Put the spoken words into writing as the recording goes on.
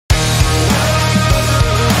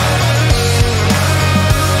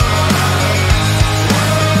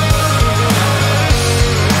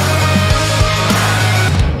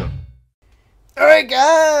Alright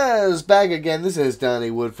guys, back again. This is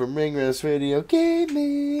Donny Wood from Ringrest Radio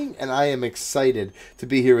Gaming, and I am excited to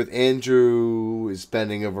be here with Andrew. Is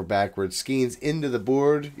bending over backwards, Skeens into the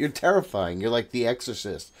board. You're terrifying. You're like the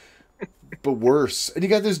Exorcist, but worse. And you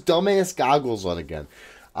got those dumbass goggles on again.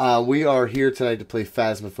 We are here tonight to play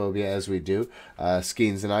Phasmophobia as we do,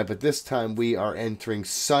 Skeens and I, but this time we are entering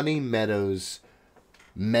Sunny Meadows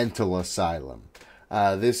Mental Asylum.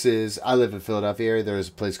 I live in Philadelphia area. There is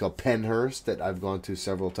a place called Pennhurst that I've gone to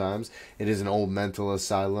several times. It is an old mental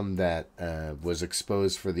asylum that was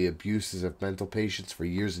exposed for the abuses of mental patients for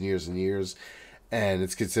years and years and years. And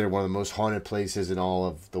it's considered one of the most haunted places in all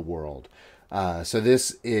of the world. We're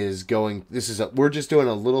just doing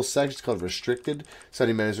a little section. It's called Restricted.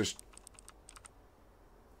 Sunny Meadows.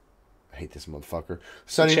 I hate this motherfucker.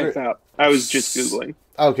 Check out. I was just Googling.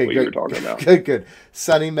 Okay, what good. You were talking about. Good.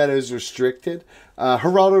 Sunny Meadows Restricted.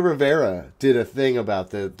 Geraldo Rivera did a thing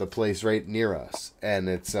about the place right near us, and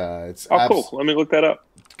it's cool. Let me look that up.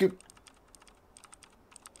 Good.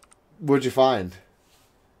 What'd you find?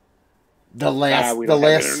 The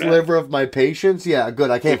last sliver of my patience? Yeah,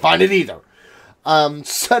 good. I can't find it either.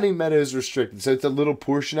 Sunny Meadows Restricted. So it's a little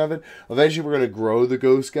portion of it. Eventually, we're going to grow the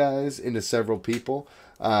ghost guys into several people.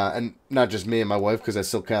 And not just me and my wife, because that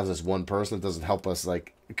still counts as one person. It doesn't help us,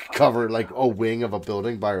 like, cover, like, a wing of a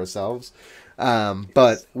building by ourselves.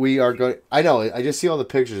 But we are going... I know, I just see all the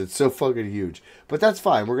pictures. It's so fucking huge. But that's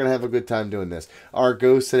fine. We're going to have a good time doing this. Our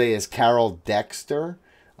ghost today is Carol Dexter.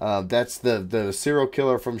 That's the serial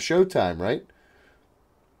killer from Showtime, right?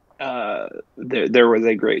 There was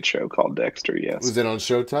a great show called Dexter, yes. Was it on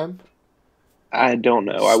Showtime? I don't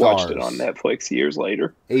know. Stars. I watched it on Netflix years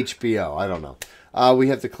later. HBO. I don't know. We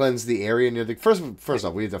have to cleanse the area near the... First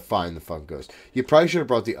off, we have to find the fucking ghost. You probably should have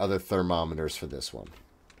brought the other thermometers for this one.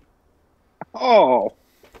 Oh.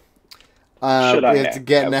 We have to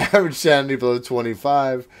get an average sanity below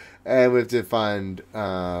 25, and we have to find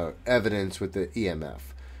evidence with the EMF.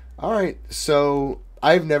 All right, so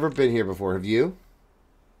I've never been here before. Have you?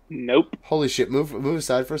 Nope. Holy shit, move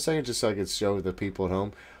aside for a second just so I can show the people at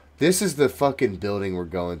home. This is the fucking building we're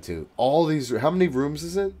going to. All these... How many rooms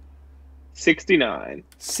is it? 69.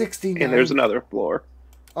 69? And there's another floor.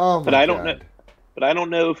 Oh, my God. But I don't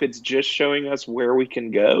know if it's just showing us where we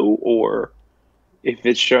can go or if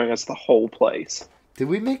it's showing us the whole place. Did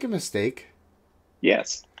we make a mistake?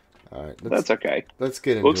 Yes. All right. That's okay. Let's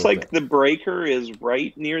get into it. Looks like the breaker is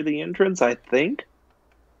right near the entrance, I think.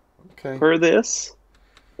 Okay. For this.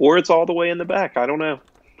 Or it's all the way in the back. I don't know.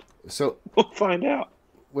 So we'll find out.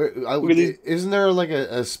 Isn't there like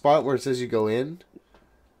a spot where it says you go in?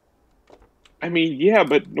 I mean, yeah,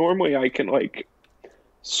 but normally I can, like,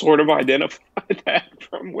 sort of identify that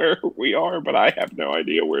from where we are, but I have no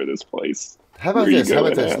idea where this place. How about this?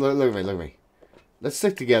 Look at me. Let's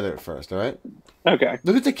stick together at first, all right? Okay.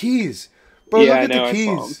 Look at the keys. Bro, yeah, look at the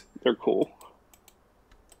keys. They're cool.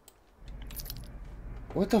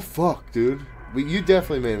 What the fuck, dude? You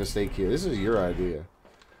definitely made a mistake here. This is your idea.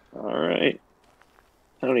 All right.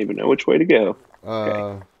 I don't even know which way to go.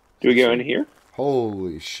 Okay. Do we go in here?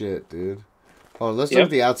 Holy shit, dude. Hold on, let's look at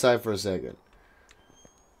the outside for a second.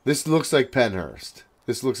 This looks like Pennhurst.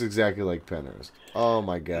 This looks exactly like Pennhurst. Oh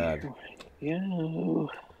my god. Yeah.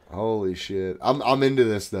 Holy shit. I'm into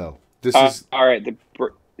this though. This is all right.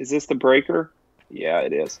 Is this the breaker? Yeah,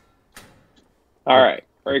 it is. All right,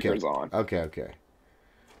 breaker's on. Okay.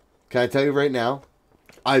 Can I tell you right now?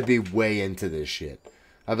 I'd be way into this shit.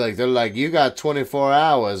 I'd be like, they're like, you got 24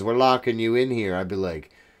 hours. We're locking you in here. I'd be like,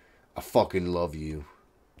 I fucking love you.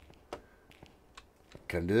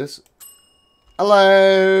 Can I do this?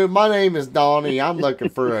 Hello, my name is Donny. I'm looking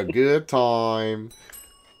for a good time.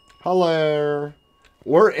 Hello.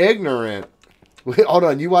 We're ignorant. Hold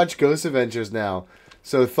on, you watch Ghost Adventures now.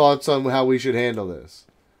 So thoughts on how we should handle this?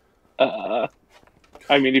 I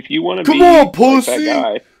mean, if you want to Come on, pussy! Like that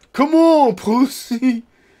guy. Come on, pussy!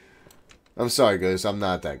 I'm sorry, Ghost. I'm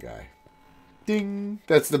not that guy. Ding.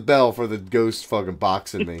 That's the bell for the ghost fucking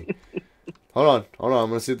boxing me. Hold on. I'm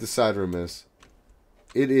going to see what the side room is.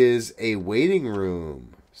 It is a waiting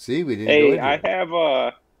room. See, we didn't go in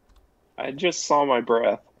here. I just saw my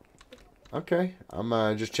breath. Okay.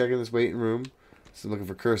 I'm just checking this waiting room. So I'm looking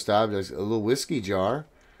for cursed objects. A little whiskey jar.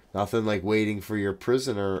 Nothing like waiting for your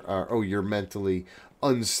prisoner, your mentally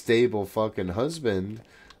unstable fucking husband,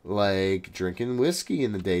 like drinking whiskey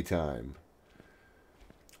in the daytime.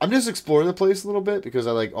 I'm just exploring the place a little bit because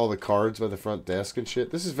I like all the cards by the front desk and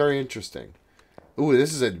shit. This is very interesting. Ooh,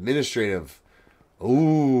 this is administrative.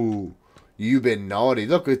 Ooh, you've been naughty.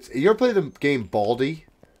 Look, you ever play the game Baldy?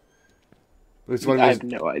 I have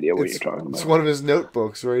no idea what you're talking about. It's one of his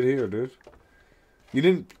notebooks right here, dude. You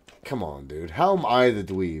didn't... Come on, dude. How am I the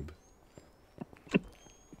dweeb?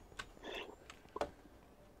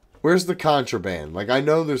 Where's the contraband? Like, I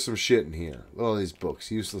know there's some shit in here. All these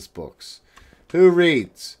books. Useless books. Who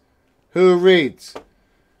reads? Who reads?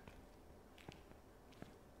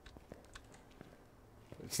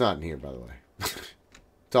 It's not in here, by the way.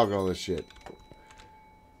 Talking all this shit.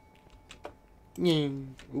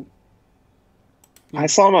 I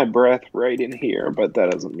saw my breath right in here, but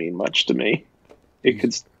that doesn't mean much to me. It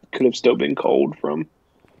could have still been cold from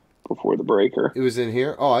before the breaker. It was in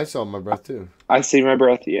here? Oh, I saw my breath too. I see my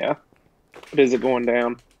breath, yeah. But is it going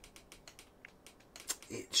down?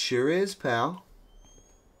 It sure is, pal.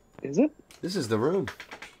 Is it? This is the room.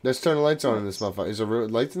 Let's turn the lights on in this motherfucker. Is there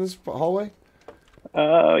lights in this hallway?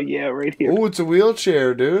 Yeah, right here. Oh, it's a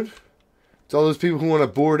wheelchair, dude. It's all those people who want to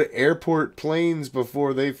board airport planes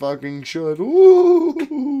before they fucking should.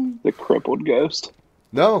 Ooh. The crippled ghost.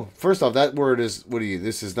 No, first off, that word is, what are you,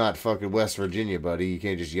 this is not fucking West Virginia, buddy. You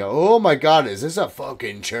can't just yell, oh my god, is this a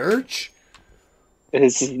fucking church?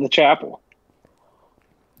 This is the chapel.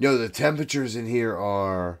 Yo, the temperatures in here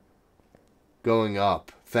are going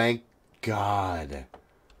up. Thank God.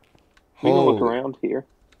 We can look around here.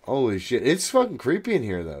 Holy shit. It's fucking creepy in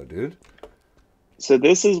here, though, dude. So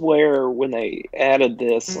this is where, when they added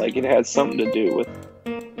this, like, it has something to do with...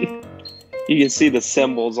 You can see the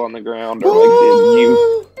symbols on the ground, or like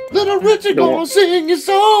the Little Richard gonna sing his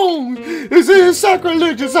song. Is it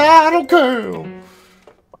sacrilegious? I don't care.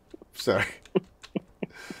 Sorry.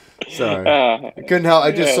 Sorry. I couldn't help.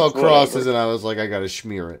 I just saw crosses and I was like, I gotta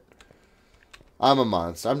smear it. I'm a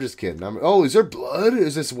monster. I'm just kidding. Oh, is there blood? Or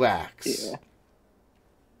is this wax? Yeah.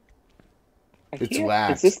 It's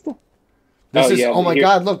wax. Is this the... This is. Yeah, oh my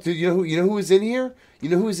god! Look, dude. You know who is in here? You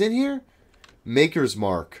know who is in here? Maker's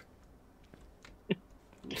Mark.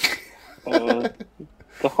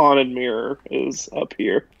 The haunted mirror is up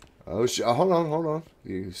here. Oh, hold on.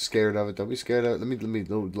 You scared of it? Don't be scared of it. Let me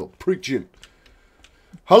little preaching.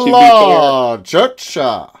 Hello, church.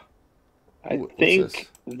 I think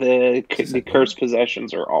the cursed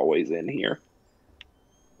possessions are always in here.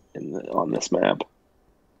 On this map.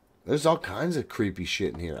 There's all kinds of creepy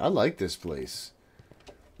shit in here. I like this place.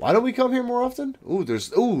 Why don't we come here more often? Ooh,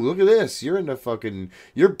 look at this. You're into fucking...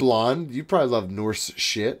 You're blonde. You probably love Norse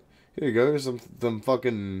shit. Here you go. There's some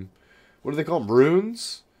fucking... What do they call them?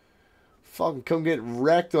 Runes? Fucking come get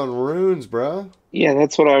wrecked on runes, bro. Yeah,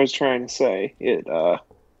 that's what I was trying to say. Is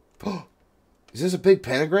this a big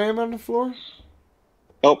pentagram on the floor?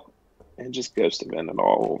 Oh. It just ghost evented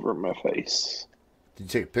all over my face. Did you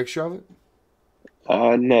take a picture of it?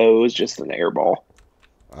 No, it was just an airball.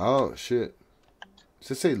 Oh, shit.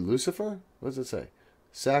 Does it say Lucifer? What does it say?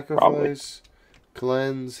 Sacrifice,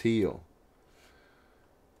 cleanse, heal.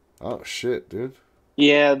 Oh, shit, dude.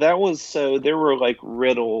 Yeah, that was so... There were, like,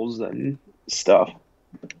 riddles and stuff.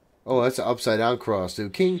 Oh, that's an upside-down cross,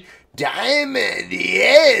 dude. King Diamond,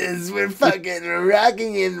 yes! We're fucking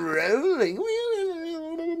rocking and rolling.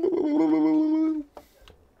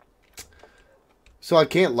 So I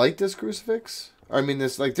can't light this crucifix? I mean,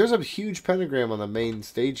 there's a huge pentagram on the main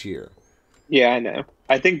stage here. Yeah, I know.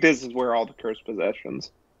 I think this is where all the cursed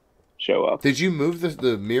possessions show up. Did you move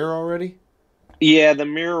the mirror already? Yeah, the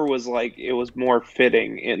mirror was like, it was more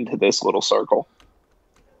fitting into this little circle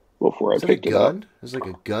before I picked it up. There's like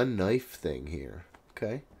a gun knife thing here.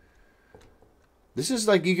 Okay. This is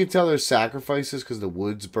like, you can tell there's sacrifices because the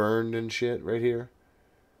wood's burned and shit right here.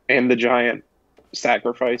 And the giant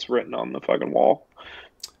sacrifice written on the fucking wall.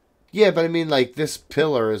 Yeah, but I mean, like, this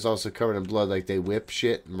pillar is also covered in blood. Like, they whip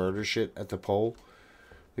shit, murder shit at the pole.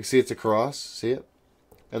 Like, see, it's a cross. See it?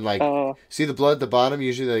 And, like, see the blood at the bottom?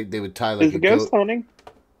 Usually, they would tie, like, is the ghost hunting?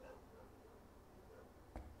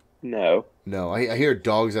 No. No, I hear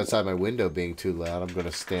dogs outside my window being too loud. I'm going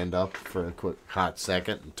to stand up for a quick hot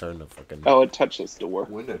second and turn the fucking... Oh, it touched this door.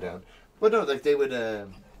 Window down. But no, like, they would,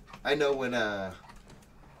 I know when, Oh,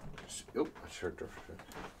 I sure...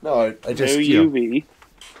 No, I just... No UV.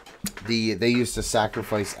 They used to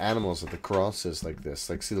sacrifice animals at the crosses like this.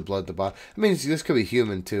 Like, see the blood at the bottom? I mean, this could be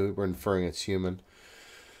human, too. We're inferring it's human.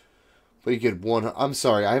 But you get one... I'm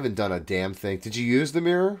sorry, I haven't done a damn thing. Did you use the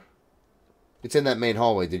mirror? It's in that main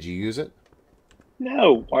hallway. Did you use it?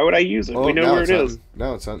 No. Why would I use it? We know where it is.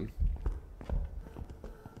 No, it's hunting.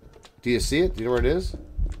 Do you see it? Do you know where it is?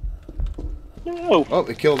 No. Oh,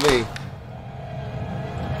 it killed me.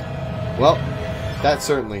 Well, that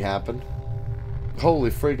certainly happened.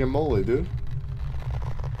 Holy freaking moly, dude.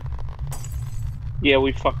 Yeah,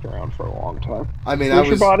 we fucked around for a long time. I mean, Where's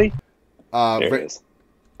your body? There it is.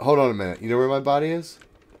 Hold on a minute. You know where my body is?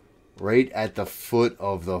 Right at the foot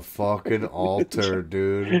of the fucking altar,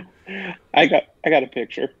 dude. I got a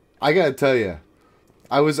picture. I gotta tell you,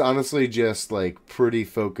 I was honestly just like pretty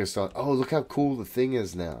focused on. Oh, look how cool the thing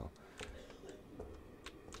is now.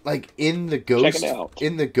 Like in the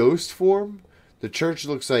ghost form, the church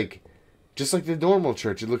looks like just like the normal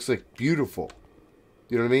church. It looks like beautiful.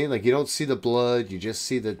 You know what I mean? Like you don't see the blood, you just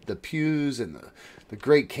see the pews and the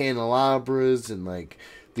great candelabras and like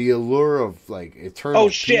the allure of like eternal. Oh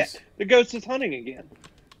shit! Peace. The ghost is hunting again.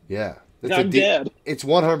 Yeah, I'm dead. It's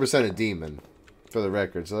 100% a demon, for the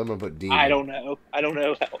record. So I'm gonna put demon. I don't know.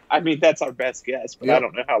 I mean, that's our best guess, but I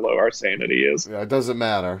don't know how low our sanity is. Yeah, it doesn't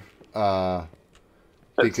matter.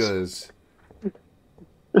 Because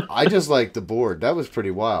I just like the board. That was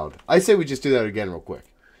pretty wild. I say we just do that again real quick.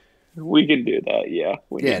 We can do that, yeah.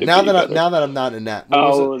 Now that I'm not in that. It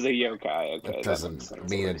was a yokai. Okay, that doesn't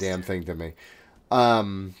mean a damn thing to me.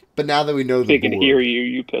 But now that we know they can hear you,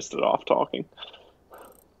 you pissed it off talking.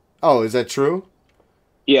 Oh, is that true?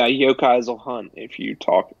 Yeah, yokais will hunt if you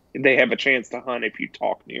talk. They have a chance to hunt if you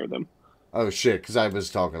talk near them. Oh shit! Because I was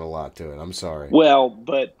talking a lot to it. I'm sorry. Well,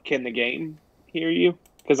 but can the game hear you?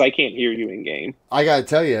 Because I can't hear you in game. I gotta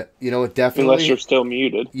tell you, it definitely. Unless you're still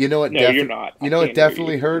muted. You know what? No, you're not. You know what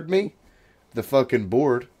definitely heard me? The fucking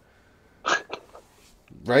board.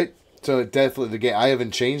 Right? So it definitely the game. I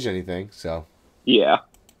haven't changed anything, so. Yeah.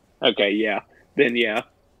 Okay. Yeah. Then yeah,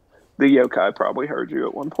 the yokai probably heard you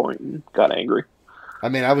at one point and got angry. I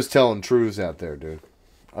mean, I was telling truths out there, dude.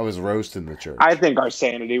 I was roasting the church. I think our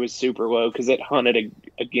sanity was super low because it hunted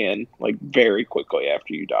again, like very quickly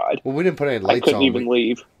after you died. Well, we didn't put any lights on. I couldn't even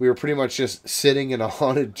leave. We were pretty much just sitting in a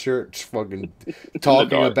haunted church, fucking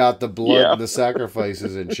talking about the blood and the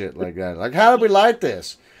sacrifices and shit like that. Like, how do we light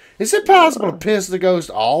this? Is it possible to piss the ghost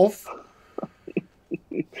off?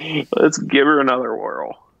 Let's give her another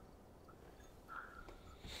whirl.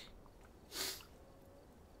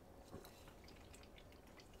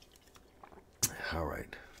 All right.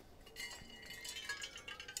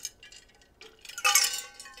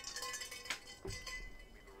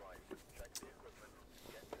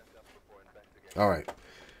 All right,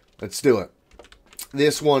 let's do it.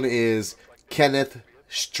 This one is Kenneth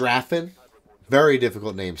Straffen. Very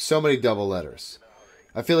difficult name. So many double letters.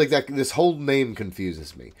 I feel like this whole name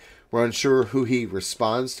confuses me. We're unsure who he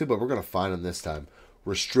responds to, but we're going to find him this time.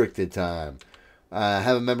 Restricted time.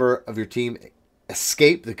 Have a member of your team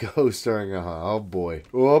escape the ghost during a... Oh, boy.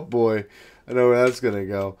 Oh, boy. I know where that's going to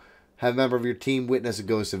go. Have a member of your team witness a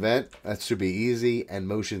ghost event. That should be easy. And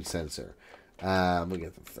motion sensor. We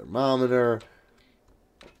get the thermometer.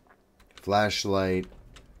 Flashlight.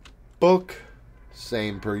 Book.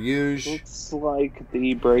 Same per usual. Looks like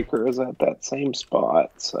the breaker is at that same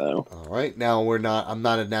spot, so. Alright, now I'm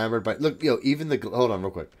not enamored by, look, even hold on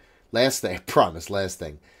real quick. Last thing, I promise, last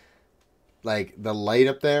thing. Like, the light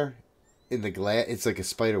up there, in the glass, it's like a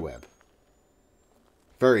spider web.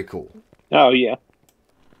 Very cool. Oh, yeah.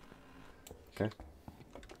 Okay.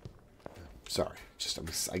 Sorry,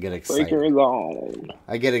 I get excited. Breaker is on.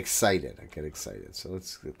 I get excited. So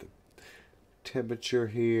let's get the temperature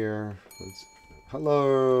here.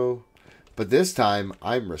 Hello. But this time,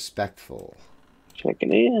 I'm respectful.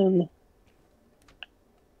 Checking in.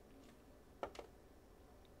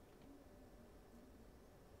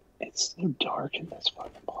 It's so dark in this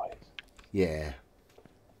fucking place. Yeah.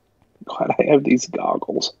 Glad I have these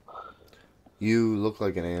goggles. You look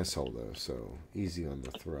like an asshole, though, so easy on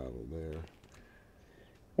the throttle there.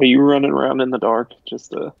 Are you running around in the dark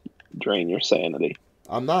just to drain your sanity?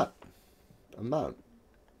 I'm not. I'm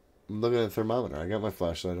looking at the thermometer. I got my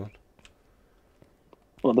flashlight on.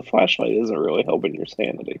 Well, the flashlight isn't really helping your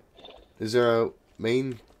sanity. Is there a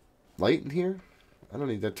main light in here? I don't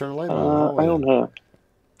need that. Turn a light on. I don't know.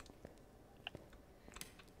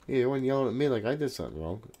 Yeah, you weren't yelling at me like I did something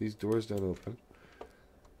wrong. These doors don't open.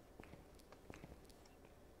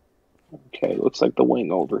 Okay, looks like the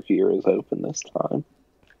wing over here is open this time.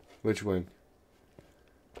 Which wing?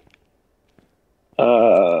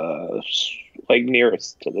 Like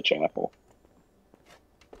nearest to the chapel.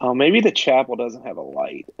 Oh, maybe the chapel doesn't have a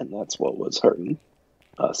light, and that's what was hurting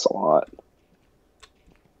us a lot.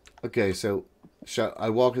 Okay, so shall I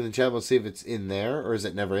walk in the chapel and see if it's in there, or is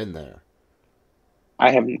it never in there?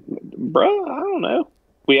 I haven't, bro. I don't know.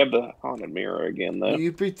 We have the haunted mirror again, though.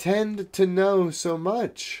 You pretend to know so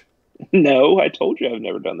much. No, I told you I've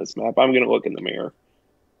never done this map. I'm gonna look in the mirror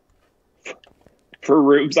for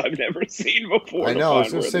rooms I've never seen before. I know. I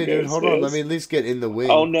was gonna say, dude, hold on. Let me at least get in the wing.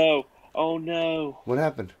 Oh no! Oh no! What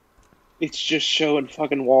happened? It's just showing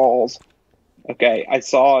fucking walls. Okay, I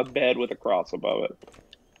saw a bed with a cross above it.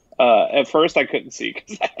 At first, I couldn't see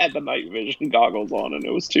because I had the night vision goggles on and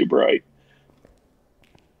it was too bright.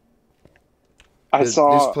 This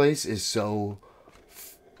place is so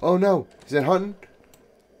Oh no. Is it hunting?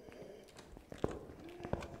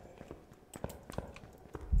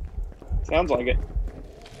 Sounds like it.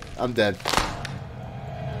 I'm dead.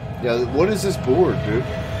 Yeah, what is this board, dude?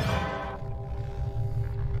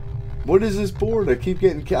 What is this board? I keep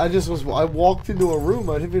getting... I walked into a room.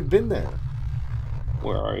 I haven't even been there.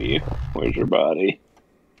 Where are you? Where's your body?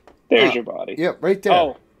 There's your body. Yep, right there.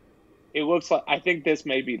 Oh, it looks like... I think this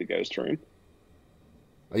may be the ghost room.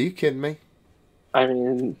 Are you kidding me? I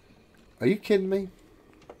mean... Are you kidding me?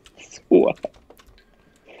 What?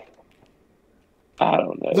 I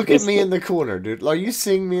don't know. Look at me in the corner, dude. Are you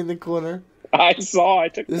seeing me in the corner? I took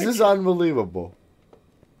This pictures. is unbelievable.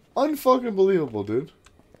 Unfucking believable, dude.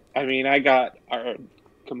 I mean, I got our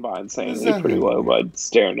combined sanity that pretty mean? low by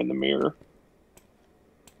staring in the mirror.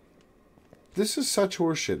 This is such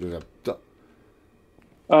horseshit, dude.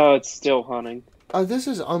 Oh, it's still hunting. This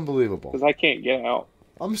is unbelievable. Because I can't get out.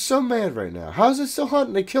 I'm so mad right now. How's it still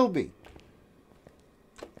hunting? They killed me.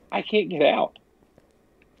 I can't get out.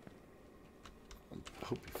 I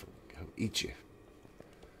hope he'll eat you.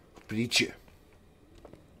 Hope it eat you.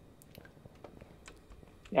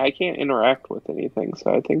 Yeah, I can't interact with anything,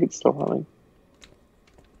 so I think it's still hunting.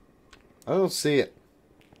 I don't see it.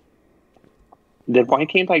 Then why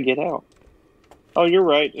can't I get out? Oh, you're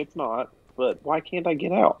right, it's not. But why can't I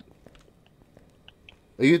get out?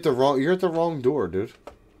 You're at the wrong door, dude.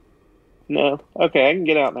 No. Okay, I can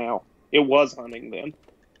get out now. It was hunting then.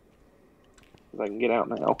 'Cause I can get out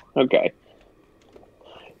now. Okay.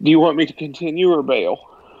 Do you want me to continue or bail?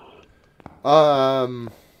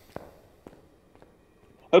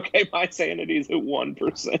 Okay, my sanity's at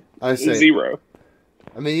 1%. I say 0.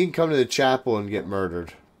 I mean, you can come to the chapel and get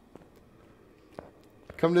murdered.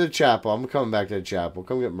 Come to the chapel. I'm coming back to the chapel.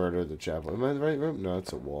 Come get murdered at the chapel. Am I in the right room? No,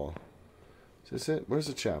 it's a wall. Is this it? Where's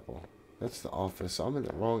the chapel? That's the office. I'm in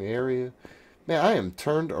the wrong area. Man, I am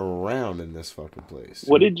turned around in this fucking place.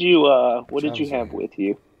 What did you have with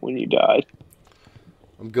you when you died?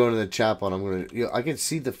 I'm going to the chapel and I'm going to... I can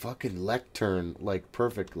see the fucking lectern, like,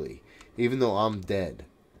 perfectly. Even though I'm dead.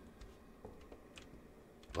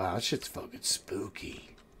 Wow, that shit's fucking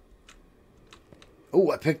spooky.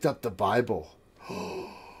 Oh, I picked up the Bible.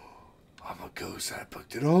 I'm a ghost. I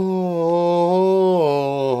picked it. Oh.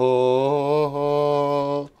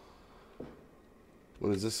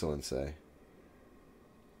 What does this one say?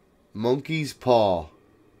 Monkey's paw.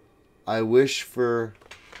 I wish for...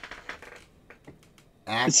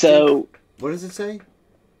 active. So... What does it say?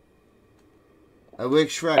 I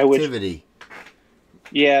wish for activity.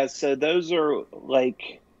 Yeah, so those are,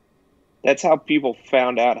 like... That's how people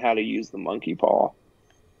found out how to use the monkey paw.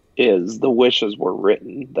 Is the wishes were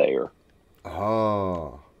written there.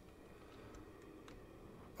 Oh.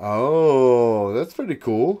 Oh, that's pretty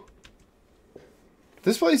cool.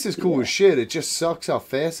 This place is cool as shit. It just sucks how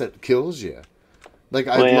fast it kills you. Like,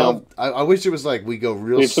 I wish it was like we go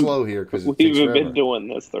real slow here because it takes forever. We've been doing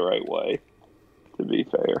this the right way, to be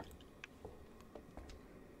fair.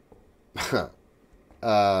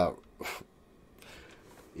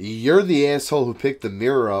 You're the asshole who picked the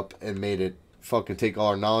mirror up and made it fucking take all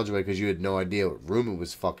our knowledge away because you had no idea what room it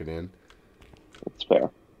was fucking in. That's fair.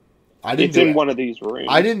 It's in one of these rooms.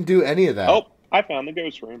 I didn't do any of that. Oh, I found the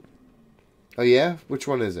ghost room. Oh, yeah? Which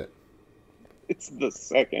one is it? It's the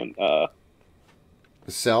second, The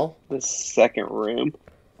cell? The second room.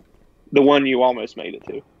 The one you almost made it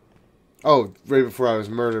to. Oh, right before I was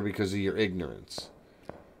murdered because of your ignorance.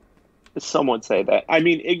 Some would say that. I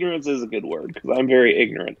mean, ignorance is a good word, because I'm very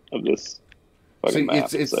ignorant of this fucking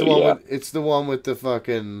map. It's the one with the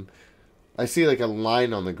fucking... I see like a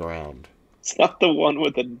line on the ground. It's not the one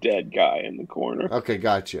with the dead guy in the corner. Okay,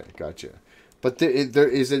 gotcha. But is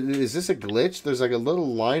this a glitch? There's like a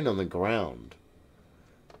little line on the ground.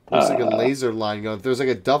 There's like a laser line going. There's like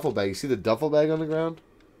a duffel bag. You see the duffel bag on the ground?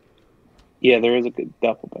 Yeah, there is a good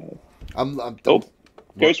duffel bag.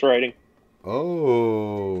 Ghost writing.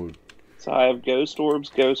 Oh. So I have ghost orbs,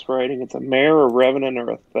 ghost writing. It's a mare, a revenant, or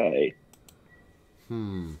a fae.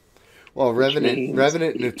 Well,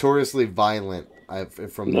 revenant notoriously violent. No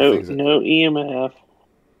EMF,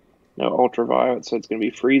 no ultraviolet. So it's going to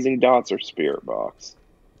be freezing dots or spirit box.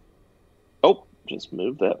 Oh, just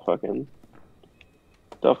move that fucking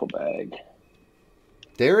duffel bag.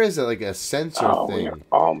 There is a sensor thing. We're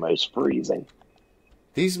almost freezing.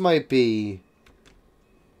 These might be...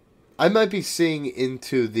 I might be seeing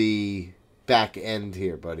into the back end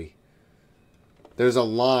here, buddy. There's a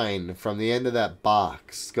line from the end of that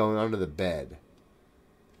box going under the bed.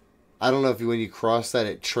 I don't know if when you cross that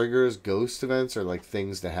it triggers ghost events or like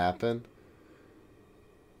things to happen.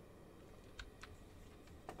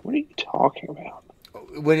 What are you talking about? Oh,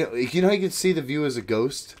 when you know how you can see the view as a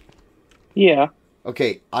ghost. Yeah.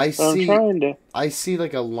 Okay, I'm trying to. I see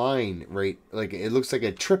like a line right, like it looks like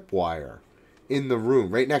a tripwire in the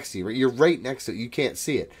room right next to you. Right? You're right next to it. You can't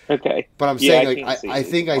see it. Okay. But I'm Yeah, saying I like can't see I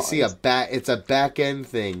think I see lines. it's a back end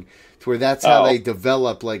thing to where that's how they Oh,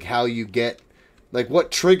 develop like how you get like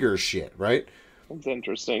what triggers shit, right? that's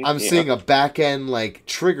interesting. I'm Yeah, seeing a back end like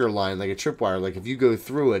trigger line like a tripwire. Like if you go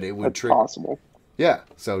through it, it would that's trigger. possible. Yeah.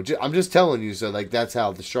 So I'm just telling you. So like that's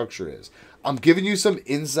how the structure is. I'm giving you some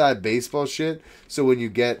inside baseball shit. So when you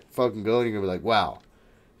get fucking going, you're gonna be like, wow,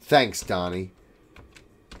 thanks, Donnie.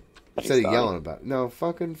 Thanks, Instead of Donnie. yelling about it. No,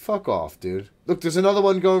 fucking fuck off, dude. Look, there's another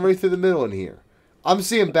one going right through the middle in here. I'm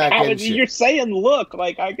seeing back How, end you're shit. saying look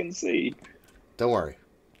like I can see. Don't worry.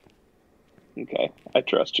 Okay, I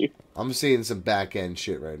trust you. I'm seeing some back end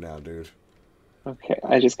shit right now, dude. Okay,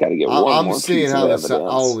 I just got to get one I'm more seeing piece how of the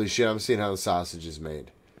evidence. holy shit. I'm seeing how the sausage is made.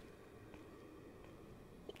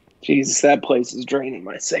 Jesus, that place is draining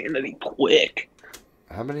my sanity quick.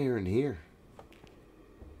 How many are in here?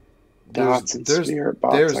 Dots and spirit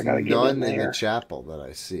box. There's I gotta get in none in the there. chapel that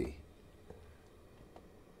I see.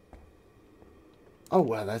 Oh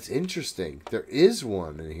wow, that's interesting. There is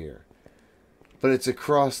one in here, but it's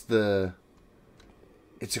across the.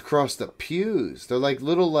 It's across the pews. They're like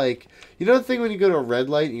little like you know the thing when you go to a red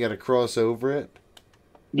light and you got to cross over it.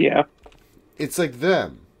 Yeah. It's like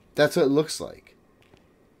them. That's what it looks like.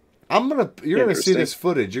 You're gonna see this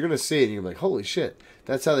footage. You're gonna see it, and you're like, holy shit.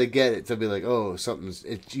 That's how they get it to be like, oh,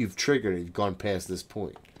 you've triggered it. You've gone past this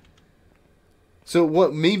point. So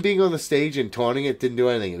what? Me being on the stage and taunting it didn't do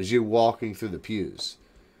anything. It was you walking through the pews.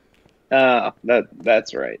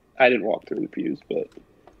 That's right. I didn't walk through the pews, but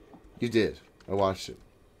You did. I watched it.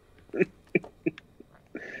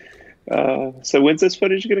 so when's this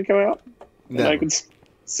footage gonna come out? No. And I can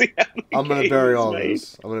see how the I'm gonna game bury is all made.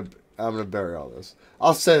 this. I'm gonna bury all this.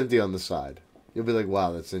 I'll send it to you on the side. You'll be like,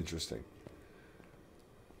 wow, that's interesting.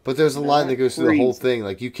 But there's a line that goes through the whole thing.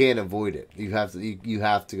 Like you can't avoid it. You have to. You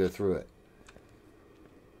have to go through it.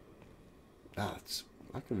 Ah, it's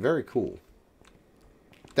fucking very cool.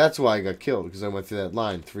 That's why I got killed because I went through that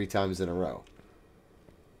line 3 times in a row.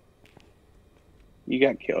 You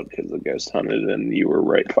got killed because the ghost hunted and you were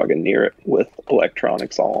right fucking near it with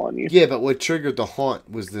electronics all on you. Yeah, but what triggered the haunt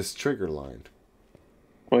was this trigger line.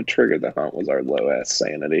 What triggered the hunt was our low ass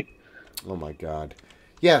sanity. Oh my god.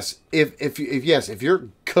 Yes, if you're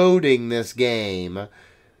coding this game,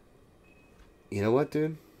 you know what,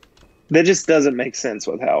 dude? That just doesn't make sense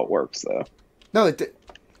with how it works, though. No,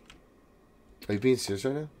 are you being serious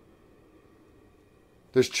right now?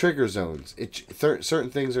 There's trigger zones. Certain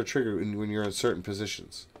things are triggered when you're in certain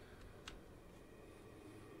positions.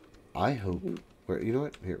 I hope. You know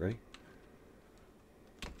what? Here, ready?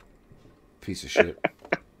 Piece of shit.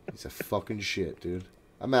 Piece of fucking shit, dude.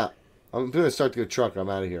 I'm out. I'm gonna start to go truck. I'm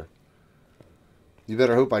out of here. You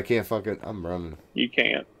better hope I can't fucking. I'm running. You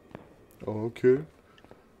can't. Oh, okay.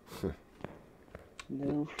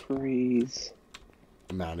 No freeze.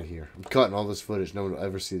 I'm out of here. I'm cutting all this footage. No one will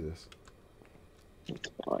ever see this. It's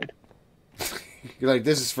fine. You're like,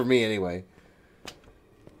 this is for me anyway.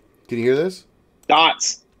 Can you hear this?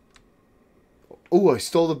 Dots! Oh, I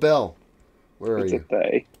stole the bell. Where are It's you? a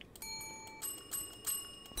they.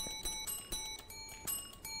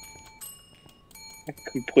 I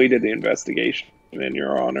completed the investigation in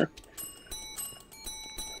your honor.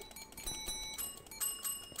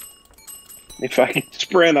 If I could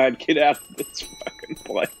sprint, I'd get out of this fucking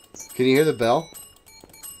place. Can you hear the bell?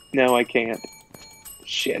 No, I can't.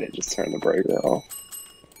 Shit, it just turned the breaker off.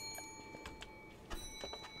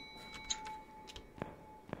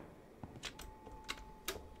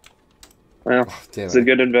 Well, Damn it's a it.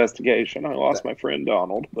 good investigation. I lost my friend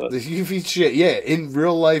Donald, but You feed shit, yeah, in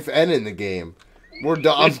real life and in the game.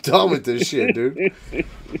 I'm done with this shit, dude.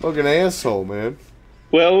 Fucking asshole, man.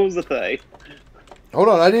 well, it was a thing. Hold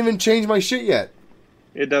on, I didn't even change my shit yet.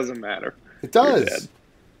 It doesn't matter. It You're does. dead.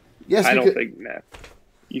 Yes, I don't think no.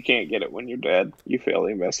 You can't get it when you're dead. You fail the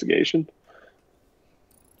investigation.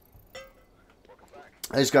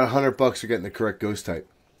 I just got $100 for getting the correct ghost type.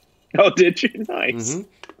 Oh, did you? Nice.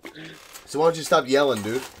 Mm-hmm. So why don't you stop yelling,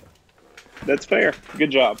 dude? That's fair.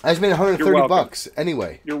 Good job. I just made $130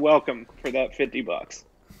 anyway. You're welcome for that $50.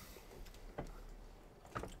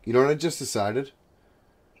 You know what I just decided?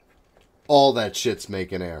 All that shit's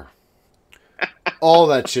making air. All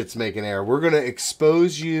that shit's making air. We're gonna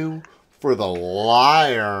expose you for the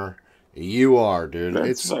liar you are, dude.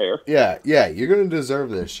 That's fair. Yeah, you're gonna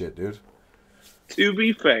deserve this shit, dude. To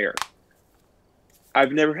be fair,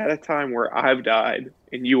 I've never had a time where I've died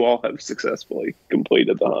and you all have successfully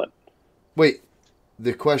completed the hunt. Wait,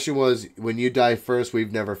 The question was, when you die first,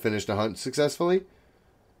 we've never finished a hunt successfully?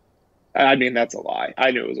 I mean, that's a lie.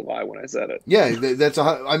 I knew it was a lie when I said it. Yeah, that's a.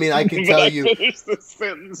 I mean, I can tell you. I finished the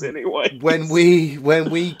sentence anyway. When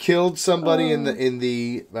we killed somebody in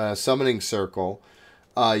the summoning circle,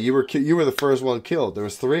 you were the first one killed. There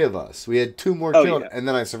was 3 of us. We had 2 more killed, and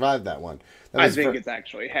then I survived that one. I think it's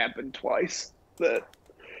actually happened twice that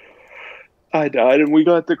I died and we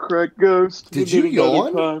got the correct ghost. Did you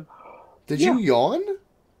yawn? Did you yawn?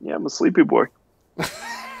 Yeah, I'm a sleepy boy.